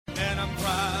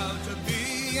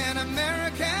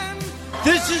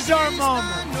is our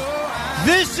moment.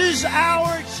 This is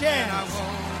our chance.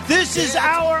 This is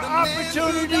our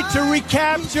opportunity to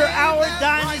recapture our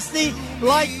dynasty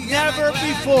like never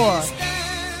before.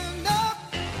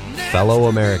 Fellow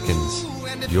Americans,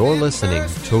 you're listening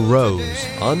to Rose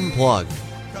Unplugged.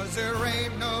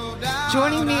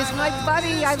 Joining me is my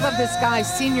buddy, I love this guy,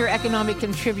 senior economic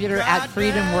contributor at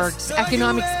FreedomWorks,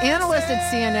 economics analyst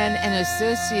at CNN, and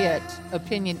associate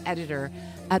opinion editor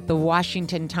at the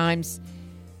Washington Times.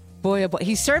 Boy, oh boy.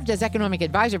 He served as economic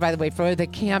advisor, by the way, for the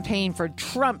campaign for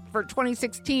Trump for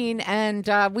 2016, and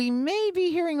we may be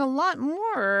hearing a lot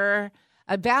more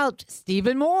about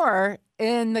Stephen Moore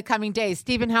in the coming days.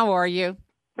 Stephen, how are you?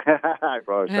 Hi,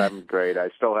 Rose. I'm great. I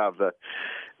still have the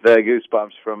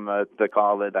goosebumps from the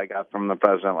call that I got from the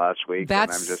president last week.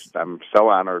 I'm so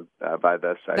honored by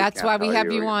this. That's why we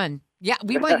have you on. Yeah,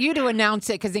 we want you to announce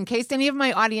it, because in case any of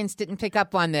my audience didn't pick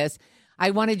up on this, I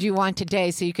wanted you on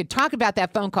today so you could talk about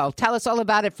that phone call. Tell us all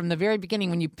about it from the very beginning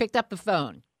when you picked up the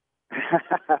phone.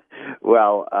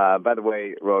 Well, by the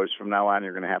way, Rose, from now on,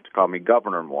 you're going to have to call me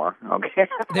Governor Moore, okay?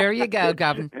 There you go,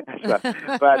 Governor.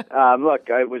 But look,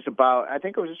 I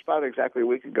think it was just about exactly a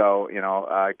week ago,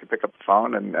 I could pick up the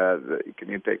phone and, can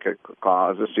you take a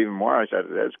call? Is this Stephen Moore? I said,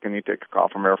 it is. Can you take a call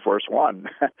from Air Force One?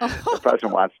 The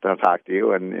president wants to talk to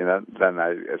you. And, then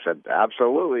I said,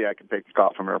 absolutely, I can take a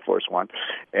call from Air Force One.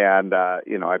 And,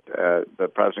 the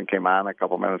president came on a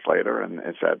couple minutes later and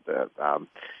said,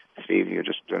 Steve, you're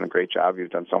just doing a great job.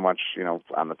 You've done so much,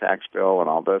 on the tax bill and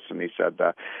all this. And he said,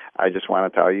 I just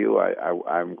want to tell you, I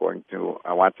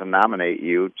want to nominate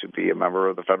you to be a member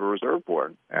of the Federal Reserve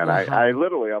Board. And I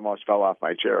literally almost fell off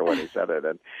my chair when he said it.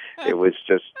 And it was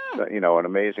just, an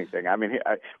amazing thing. I mean,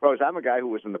 Rose, I'm a guy who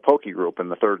was in the pokey group in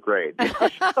the third grade.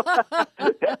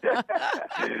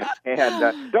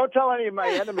 And don't tell any of my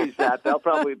enemies that. They'll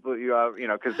probably,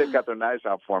 because they've got their knives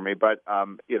out for me. But,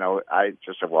 I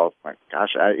just said, well, my gosh,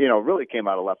 really came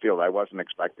out of left field. I wasn't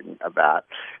expecting that.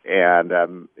 And,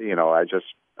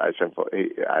 I said,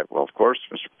 well, of course,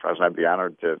 Mr. President, I'd be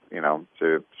honored to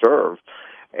serve.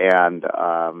 And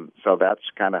so that's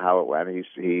kind of how it went.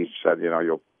 He said,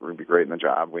 you'll be great in the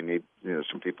job. We need,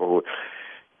 some people who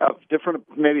have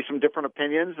maybe some different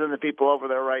opinions than the people over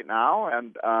there right now.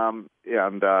 And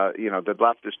the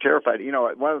left is terrified.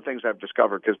 One of the things I've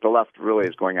discovered, because the left really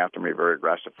is going after me very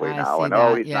aggressively now.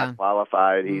 And he's not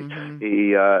qualified. Mm-hmm.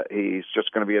 He's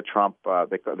just going to be a Trump.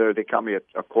 They call me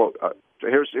a quote.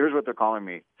 Here's what they're calling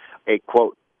me: a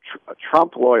quote, a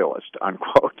Trump loyalist,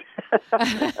 unquote.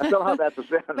 I don't know how that's a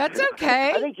sense. That's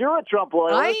okay. I think you're a Trump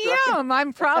loyalist. I am. Right?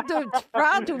 I'm proud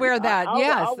to wear that.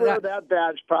 I'll wear that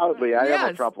badge proudly. I am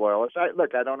a Trump loyalist.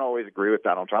 I don't always agree with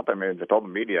Donald Trump. I mean, I told the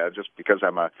media, just because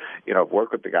I'm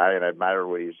work with the guy and I admire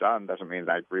what he's done doesn't mean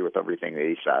I agree with everything that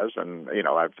he says. And,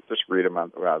 I've disagreed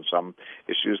around some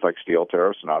issues like steel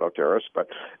tariffs and auto tariffs. But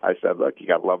I said, look, you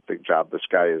got to love the job this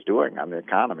guy is doing on the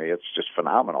economy. It's just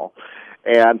phenomenal.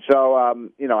 And so,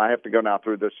 I have to go now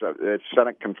through this. It's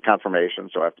Senate confirmation,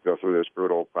 so I have to go through this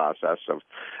brutal process of.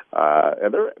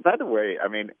 By the way,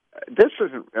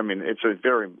 it's a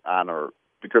very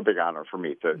big honor for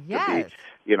me to be,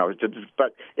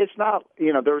 but it's not.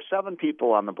 There are 7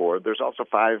 people on the board. There's also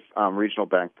 5 regional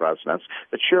bank presidents.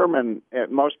 The chairman.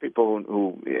 Most people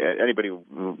anybody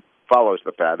who follows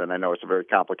the Fed, and I know it's a very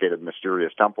complicated,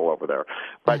 mysterious temple over there.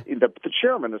 But the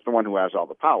chairman is the one who has all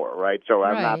the power, right? So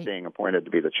I'm not being appointed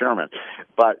to be the chairman.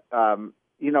 But,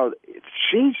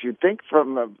 you'd think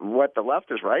from what the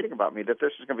left is writing about me that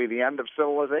this is going to be the end of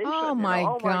civilization. Oh, my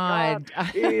God.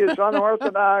 He is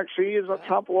unorthodox. He is a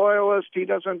Trump loyalist. He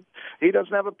doesn't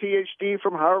have a PhD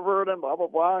from Harvard and blah, blah,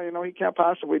 blah. He can't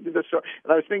possibly do this. So,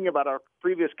 and I was thinking about our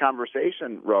previous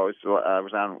conversation, Rose, when I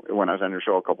was on your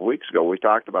show a couple of weeks ago. We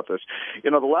talked about this. The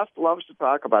left loves to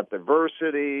talk about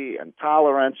diversity and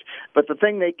tolerance, but the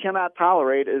thing they cannot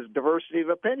tolerate is diversity of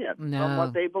opinion from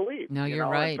what they believe. No, you're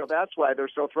right. And so that's why they're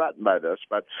so threatened by this.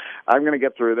 But I'm going to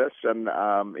get through this. And,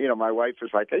 my wife is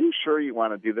like, are you sure you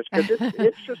want to do this? Because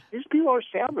it's just, these people are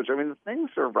savage. I mean, the things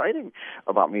they're writing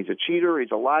about me. He's a cheater.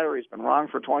 He's a liar. He's been wrong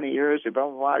for 20 years. He blah,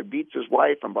 blah, blah. He beats his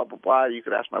wife and blah, blah, blah. You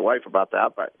could ask my wife about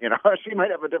that, but, she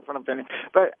might have a different opinion.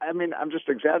 But, I'm just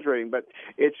exaggerating. But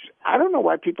I don't know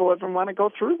why people even want to go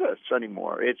through this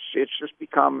anymore. It's just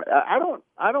become, I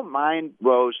don't mind,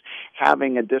 Rose,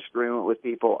 having a disagreement with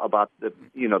people about the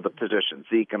positions,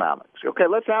 the economics. Okay,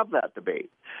 let's have that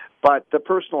debate. But the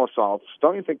personal assaults,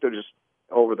 don't you think they're just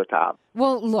over the top?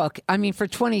 Well, look, for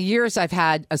 20 years I've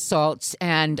had assaults,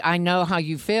 and I know how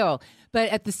you feel. But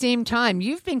at the same time,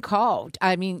 you've been called,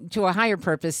 to a higher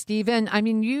purpose, Stephen.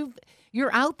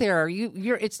 you're out there.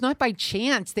 It's not by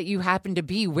chance that you happen to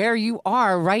be where you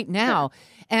are right now.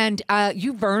 And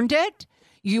you've earned it.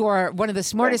 You are one of the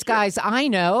smartest guys I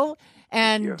know.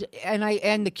 And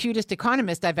the cutest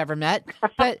economist I've ever met.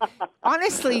 But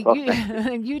honestly,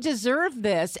 you deserve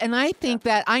this. And I think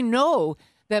that I know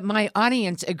that my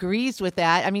audience agrees with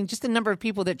that. I mean, just the number of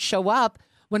people that show up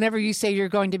whenever you say you're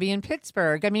going to be in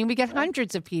Pittsburgh. I mean, we get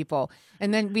hundreds of people,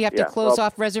 and then we have to close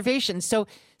off reservations. So,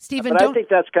 Stephen, I think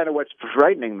that's kind of what's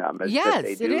frightening them. Is yes, that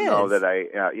they do it is. know that I,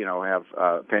 have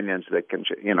opinions that can,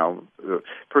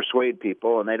 persuade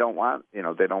people, and they don't want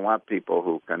people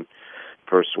who can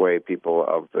persuade people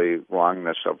of the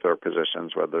wrongness of their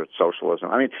positions, whether it's socialism.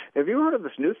 I mean, have you heard of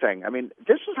this new thing? I mean,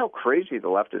 this is how crazy the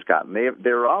left has gotten.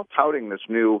 They're all touting this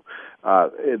new,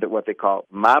 what they call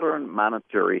modern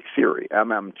monetary theory,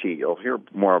 MMT. You'll hear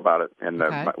more about it in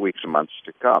the weeks and months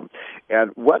to come.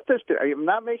 And what I'm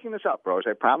not making this up, Rose.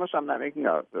 I promise I'm not making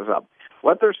this up.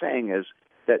 What they're saying is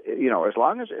that, as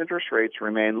long as interest rates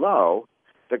remain low,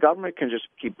 the government can just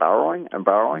keep borrowing and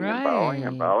borrowing and borrowing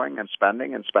and borrowing and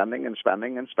spending and spending and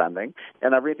spending and spending,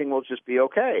 and everything will just be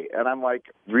okay. And I'm like,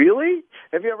 really?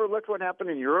 Have you ever looked what happened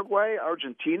in Uruguay,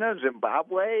 Argentina,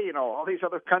 Zimbabwe, all these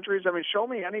other countries? I mean, show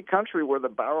me any country where the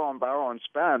borrow and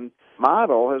spend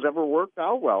model has ever worked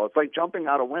out well. It's like jumping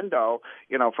out a window,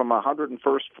 from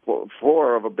 101st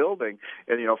floor of a building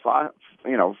and,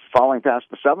 falling past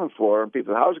the 7th floor, and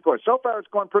people, how's it going? So far, it's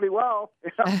going pretty well,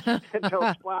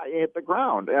 until you hit the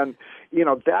ground. And,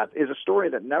 that is a story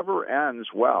that never ends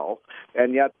well.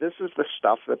 And yet this is the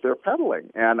stuff that they're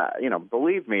peddling. And,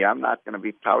 believe me, I'm not going to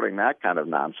be touting that kind of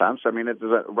nonsense. I mean, it's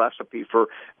a recipe for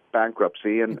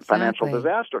bankruptcy and financial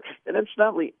disaster. And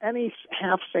incidentally, any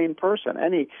half-sane person,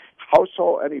 any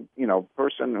household, any,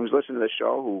 person who's listening to the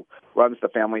show who runs the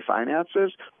family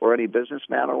finances, or any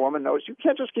businessman or woman knows you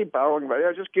can't just keep borrowing money.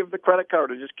 Just give the credit card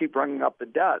and just keep bringing up the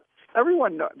debt.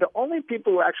 Everyone knows. The only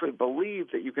people who actually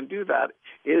believe that you can do that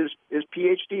is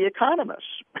PhD economists.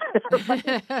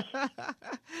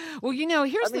 Well,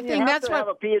 here's the thing. You That's have to have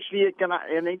a PhD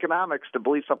in economics to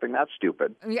believe something that's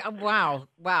stupid. Yeah. Wow.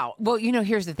 Well,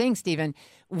 here's the thing, Stephen.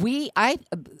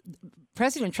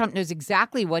 President Trump knows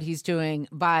exactly what he's doing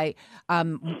by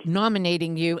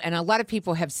nominating you, and a lot of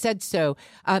people have said so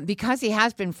because he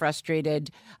has been frustrated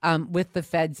with the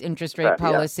Fed's interest rate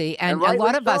policy, and a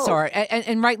lot of us are,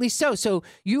 and rightly so. So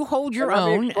you hold your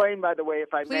own. Let me explain, by the way,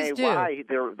 if I may, why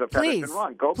the Fed has been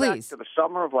wrong. Go back to the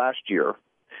summer of last year,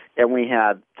 and we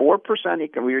had 4%.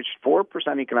 We reached 4%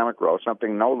 economic growth,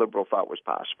 something no liberal thought was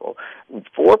possible.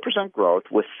 4% growth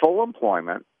with full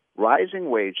employment, rising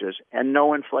wages, and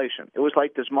no inflation. It was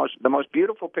like the most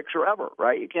beautiful picture ever,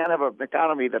 right? You can't have an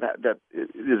economy that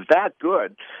is that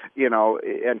good,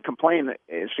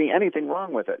 and see anything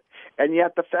wrong with it. And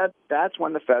yet that's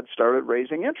when the Fed started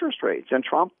raising interest rates. And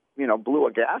Trump, blew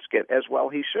a gasket, as well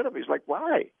he should have. He's like,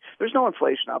 why? There's no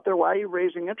inflation out there. Why are you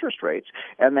raising interest rates?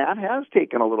 And that has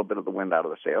taken a little bit of the wind out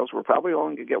of the sails. We're probably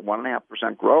only going to get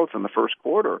 1.5% growth in the first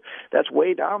quarter. That's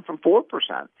way down from 4%.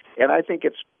 And I think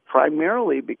it's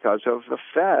primarily because of the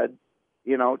Fed,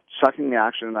 sucking the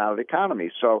oxygen out of the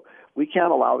economy. So we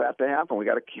can't allow that to happen. We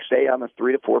got to stay on the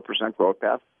 3 to 4% growth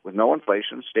path with no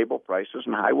inflation, stable prices,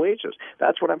 and high wages.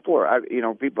 That's what I'm for. I've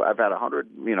had 100,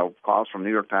 calls from New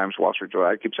York Times, Wall Street Journal.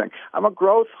 I keep saying, I'm a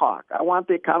growth hawk. I want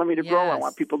the economy to grow. I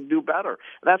want people to do better.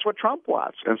 That's what Trump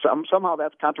wants. And somehow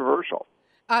that's controversial.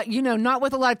 Not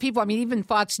with a lot of people. I mean, even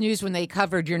Fox News, when they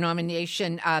covered your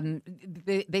nomination,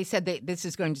 they said that this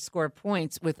is going to score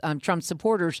points with Trump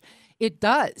supporters. It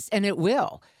does, and it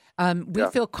will. We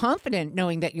feel confident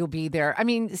knowing that you'll be there. I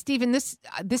mean, Stephen, this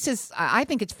is, I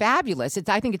think it's fabulous.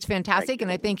 I think it's fantastic,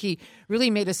 and I think he really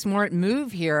made a smart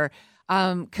move here.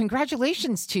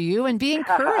 Congratulations to you, and be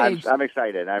encouraged. I'm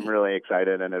excited. I'm really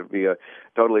excited, and it'll be a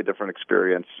totally different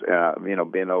experience,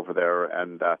 being over there.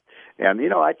 And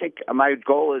I think my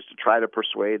goal is to try to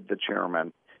persuade the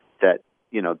chairman that,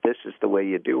 this is the way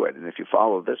you do it. And if you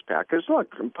follow this path, because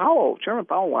look, Chairman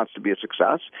Powell wants to be a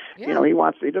success. Yeah.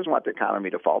 He doesn't want the economy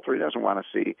to falter. He doesn't want to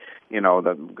see,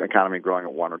 the economy growing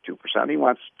at 1 or 2%. He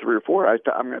wants 3 or 4. I'm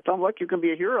going to tell him, look, you can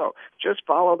be a hero. Just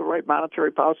follow the right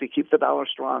monetary policy. Keep the dollar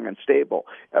strong and stable.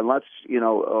 And let's,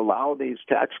 allow these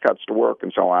tax cuts to work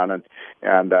and so on.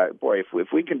 And boy,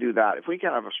 if we can do that, if we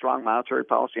can have a strong monetary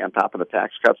policy on top of the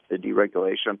tax cuts, the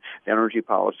deregulation, the energy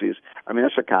policies,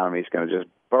 this economy is going to just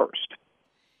burst.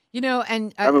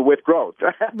 And with growth.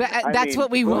 That's what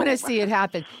we want to see it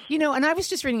happen. And I was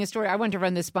just reading a story. I wanted to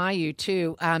run this by you,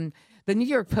 too. The New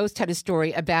York Post had a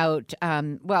story about,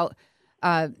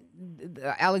 Alexandria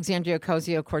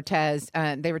Ocasio-Cortez.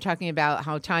 They were talking about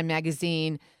how Time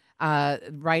Magazine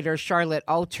writer Charlotte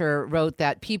Alter wrote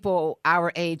that people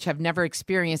our age have never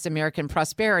experienced American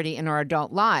prosperity in our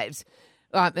adult lives.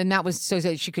 And that was so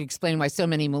that she could explain why so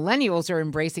many millennials are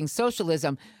embracing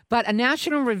socialism. But a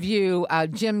National Review,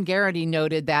 Jim Garrity,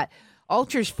 noted that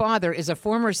Alter's father is a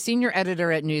former senior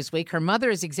editor at Newsweek. Her mother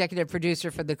is executive producer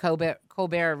for the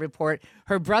Colbert Report.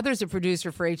 Her brother's a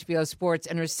producer for HBO Sports,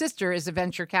 and her sister is a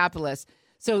venture capitalist.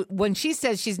 So when she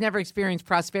says she's never experienced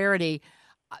prosperity,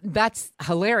 that's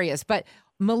hilarious. But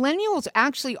millennials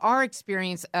actually are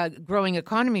experiencing a growing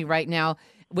economy right now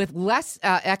with less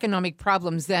economic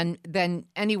problems than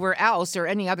anywhere else or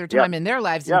any other time in their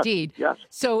lives, indeed. Yes.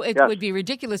 So it would be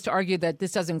ridiculous to argue that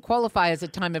this doesn't qualify as a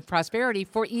time of prosperity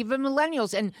for even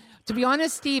millennials. And to be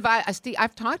honest, Steve,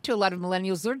 I've talked to a lot of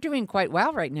millennials. They're doing quite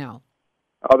well right now.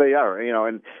 Oh, they are,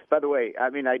 and by the way,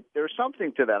 I mean, there's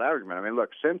something to that argument. I mean,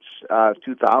 look, since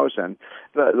 2000,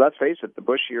 let's face it, the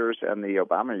Bush years and the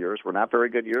Obama years were not very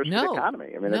good years for the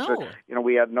economy. I mean,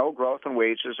 we had no growth in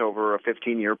wages over a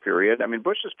 15-year period. I mean,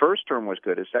 Bush's first term was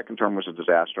good. His second term was a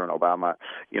disaster, and Obama,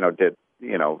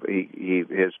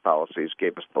 his policies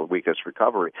gave us the weakest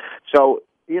recovery. So,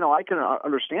 I can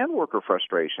understand worker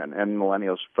frustration and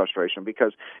millennials' frustration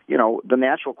because, the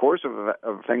natural course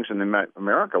of things in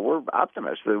America, we're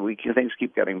optimists that things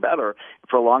keep getting better.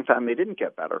 For a long time, they didn't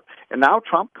get better. And now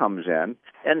Trump comes in,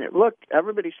 and look,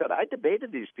 everybody said, I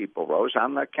debated these people, Rose,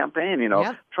 on the campaign.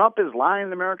 Trump is lying to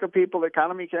the American people. The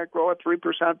economy can't grow at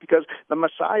 3% because the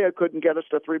Messiah couldn't get us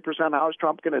to 3%. How is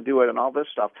Trump going to do it? And all this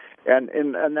stuff. And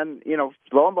then,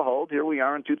 lo and behold, here we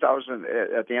are in 2000,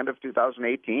 at the end of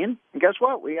 2018. And guess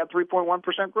what? We had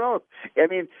 3.1% growth. I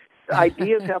mean,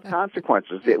 ideas have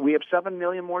consequences. We have 7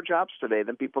 million more jobs today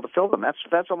than people to fill them.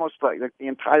 That's almost like the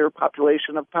entire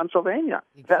population of Pennsylvania.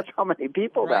 That's how many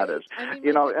people that is. I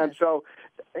mean, and so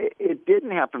it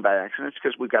didn't happen by accident. It's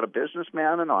because we've got a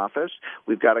businessman in office.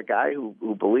 We've got a guy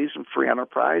who believes in free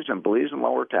enterprise and believes in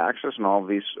lower taxes and all of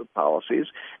these policies,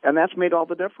 and that's made all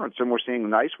the difference. And we're seeing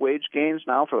nice wage gains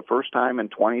now for the first time in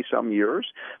 20-some years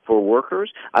for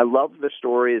workers. I love the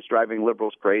story. It's driving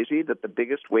liberals crazy that the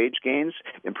biggest wage gains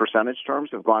in percentage terms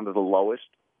have gone to the lowest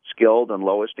skilled and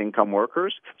lowest income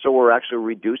workers. So we're actually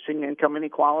reducing income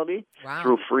inequality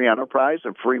through free enterprise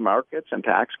and free markets and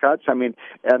tax cuts. I mean,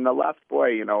 and the left,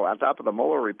 boy, on top of the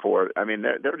Mueller report, I mean,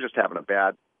 they're just having a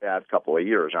bad couple of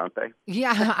years, aren't they?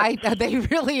 Yeah, they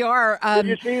really are. Did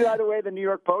you see, by the way, the New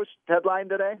York Post headline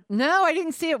today? No, I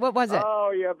didn't see it. What was it?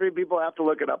 Oh, yeah, people have to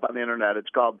look it up on the internet. It's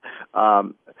called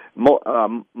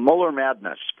Mueller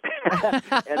Madness.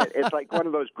 And it's like one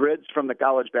of those grids from the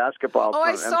college basketball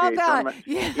I saw NBA that. Tournament.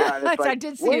 Yeah, and it's like, I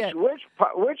did see it.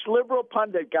 Which liberal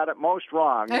pundit got it most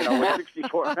wrong, with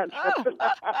 64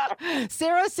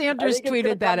 Sarah Sanders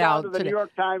tweeted that out today. The New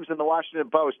York Times and the Washington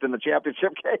Post in the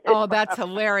championship game. Oh, that's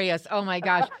hilarious. Oh, my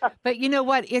gosh. But you know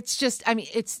what? It's just, I mean,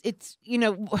 it's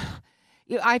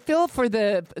I feel for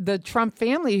the Trump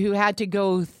family who had to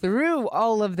go through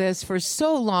all of this for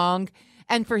so long,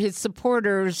 and for his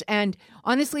supporters. And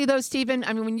honestly, though, Stephen,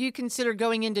 I mean, when you consider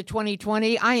going into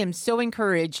 2020, I am so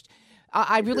encouraged.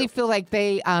 I really feel like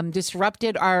they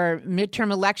disrupted our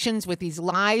midterm elections with these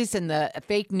lies and the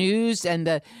fake news and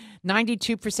the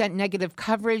 92% negative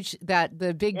coverage that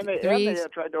the big threes. And they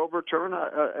tried to overturn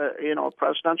a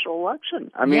presidential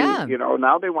election. I mean,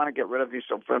 now they want to get rid of these.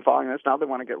 So following this, now they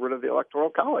want to get rid of the Electoral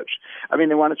College. I mean,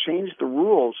 they want to change the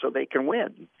rules so they can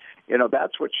win.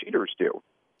 That's what cheaters do.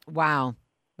 Wow.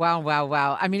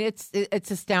 I mean,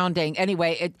 it's astounding.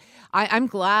 Anyway, I'm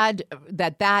glad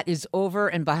that is over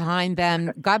and behind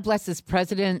them. God bless this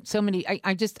president. So many.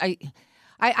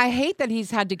 I hate that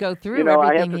he's had to go through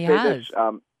everything he has.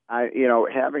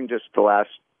 Having just the last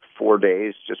 4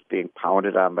 days just being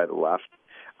pounded on by the left,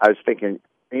 I was thinking,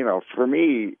 for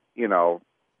me, it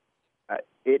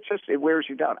wears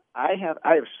you down. I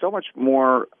have so much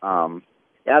more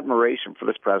admiration for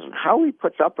this president, how he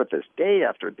puts up with this day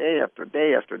after day after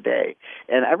day after day.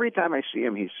 And every time I see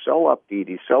him, he's so upbeat,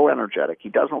 he's so energetic, he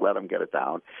doesn't let him get it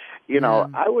down.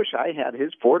 I wish I had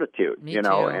his fortitude, Me too.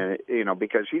 And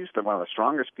because he's one of the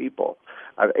strongest people.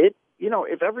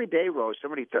 If every day, Rose,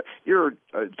 somebody you're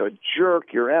a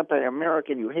jerk, you're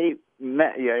anti-American, you hate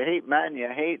men, you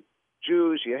hate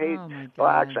Jews, you hate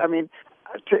blacks. I mean,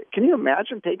 can you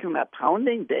imagine taking that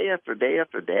pounding day after day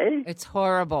after day? It's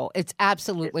horrible. It's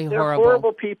absolutely They're horrible.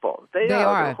 Horrible people. They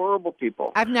are. They're horrible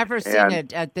people. I've never seen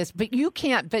it at this, but you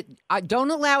can't. But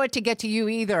don't allow it to get to you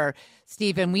either,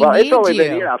 Stephen, we well, need it's only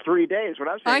you. been 3 days. What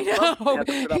I'm saying, I know. Trump had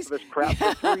to put up with this crap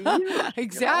for 3 years.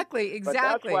 Exactly. But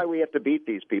that's why we have to beat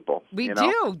these people. We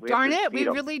do. Darn it, we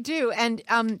really do. And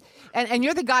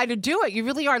you're the guy to do it. You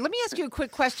really are. Let me ask you a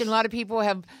quick question. A lot of people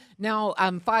have now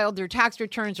filed their tax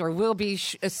returns or will be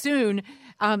soon.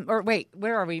 Or wait,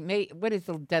 where are we? What is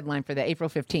the deadline for that? April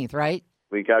 15th, right?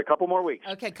 We got a couple more weeks.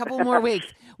 Okay, a couple more weeks.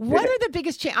 What are the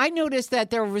biggest I noticed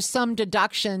that there were some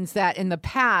deductions that in the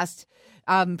past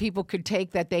people could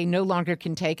take that they no longer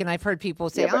can take. And I've heard people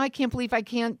say, I can't believe I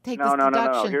can't take this deduction.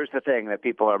 No. Here's the thing that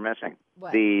people are missing.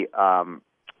 What?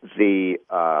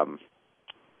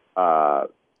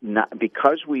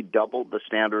 Because we doubled the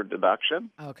standard deduction.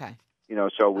 Okay.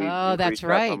 So we increased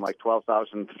that from like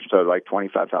 $12,000 to like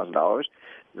 $25,000.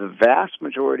 The vast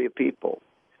majority of people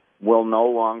will no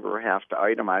longer have to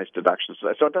itemize deductions.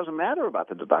 So it doesn't matter about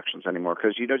the deductions anymore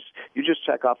because you just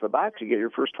check off the box. You get your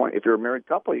first if you're a married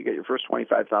couple, you get your first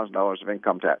 $25,000 of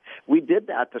income tax. We did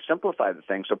that to simplify the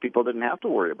thing so people didn't have to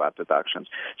worry about deductions.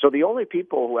 So the only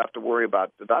people who have to worry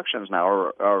about deductions now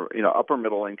are upper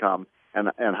middle income and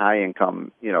high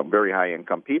income, very high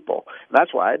income people. And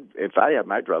that's why if I had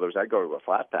my druthers, I'd go to a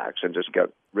flat tax and just get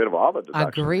rid of all the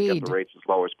deductions and get the rates as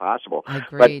low as possible.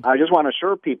 Agreed. But I just want to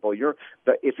assure people,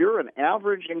 if you're an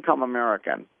average income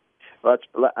American, I'm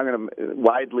going to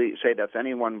widely say that's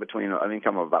anyone between an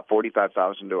income of about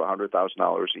 $45,000 to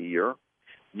 $100,000 a year,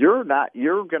 you're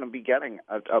going to be getting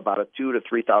about a $2,000 to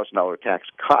 $3,000 tax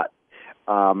cut.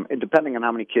 And depending on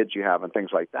how many kids you have and things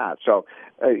like that. So,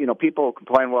 people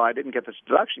complain, well, I didn't get this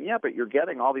deduction. Yeah, but you're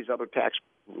getting all these other tax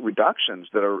reductions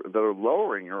that are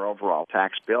lowering your overall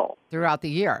tax bill. Throughout the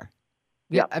year.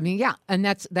 Yeah. And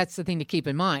that's the thing to keep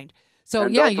in mind. So,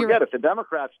 and don't forget, if the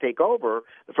Democrats take over,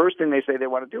 the first thing they say they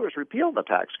want to do is repeal the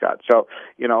tax cut. So,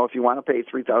 if you want to pay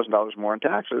 $3,000 more in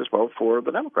taxes, vote for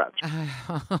the Democrats.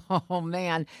 Oh,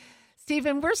 man.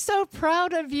 Stephen, we're so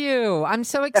proud of you. I'm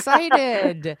so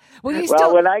excited. When I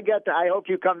hope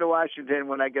you come to Washington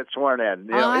when I get sworn in.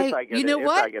 If I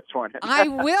get sworn in. I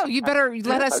will. You better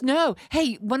let us know.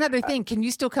 Hey, one other thing. Can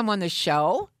you still come on the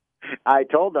show? I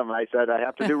told them, I said, I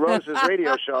have to do Rose's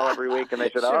radio show every week. And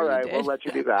they said, all right, we'll let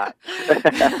you do that.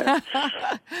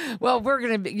 Well, we're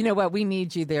going to, we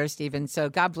need you there, Stephen. So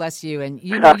God bless you. And,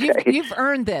 you've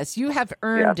earned this. You have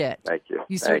earned it. Thank you.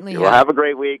 You certainly have. Well, have a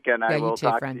great week, and I will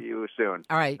talk to you soon.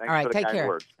 All right. Thanks all right. for the Take kind care.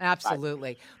 words.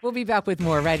 Absolutely. Bye. We'll be back with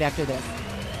more right after this.